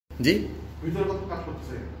जी ভিতরে কত কাজ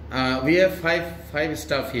করতেছে? We have five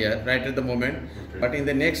staff here right at the moment, Okay. but in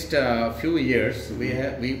the next few years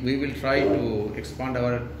we will try to expand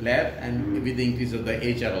our lab and with the increase of the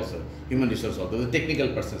HR also, human resource also, the technical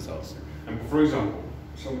persons also. And for example,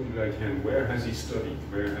 somebody like him, where has he studied?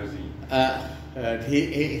 Where has he?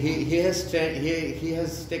 He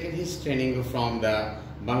has taken his training from the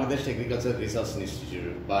Bangladesh Agriculture Research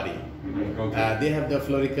Institute body. Okay. They have the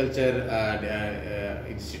floriculture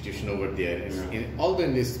institution over there, although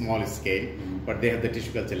in this small scale, but they have the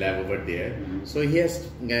tissue culture lab over there. So he has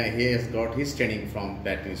got his training from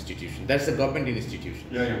that institution. That's a government institution.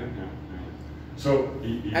 Yeah. So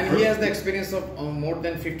he has the experience of more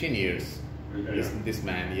than 15 years. This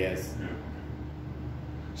man, yes. Yeah.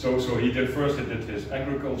 So he did his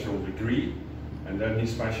agricultural degree, and then he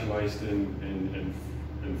specialized in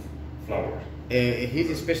flowers. He's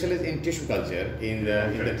a specialist in tissue culture, in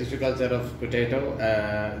the tissue culture of potato,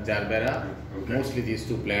 jarbera, mostly these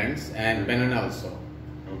two plants, and banana also.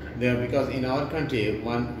 Okay. Because in our country,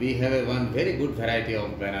 we have one very good variety of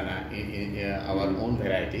banana, our own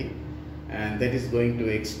variety, and that is going to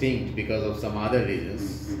extinct because of some other reasons.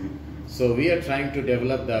 So we are trying to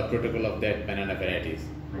develop the protocol of that banana varieties.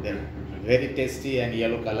 They're very tasty and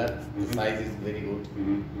yellow color. The size is very good.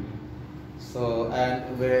 So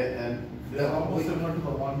They're almost similar to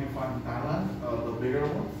the one we find in Thailand, the bigger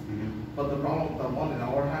ones. But the problem with the one in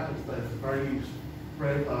our hand is that it's very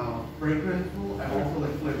fragrantful and also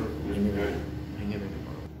like flavorful.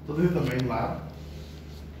 So this is the main lab.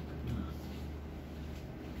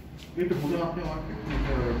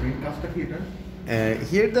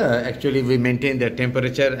 Here actually we maintain the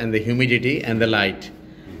temperature and the humidity and the light,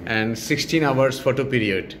 and 16 hours photo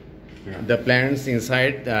period. The plants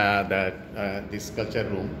inside this culture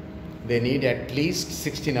room, they need at least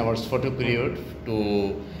 16 hours photo period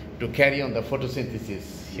to carry on the photosynthesis.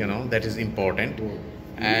 That is important.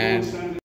 And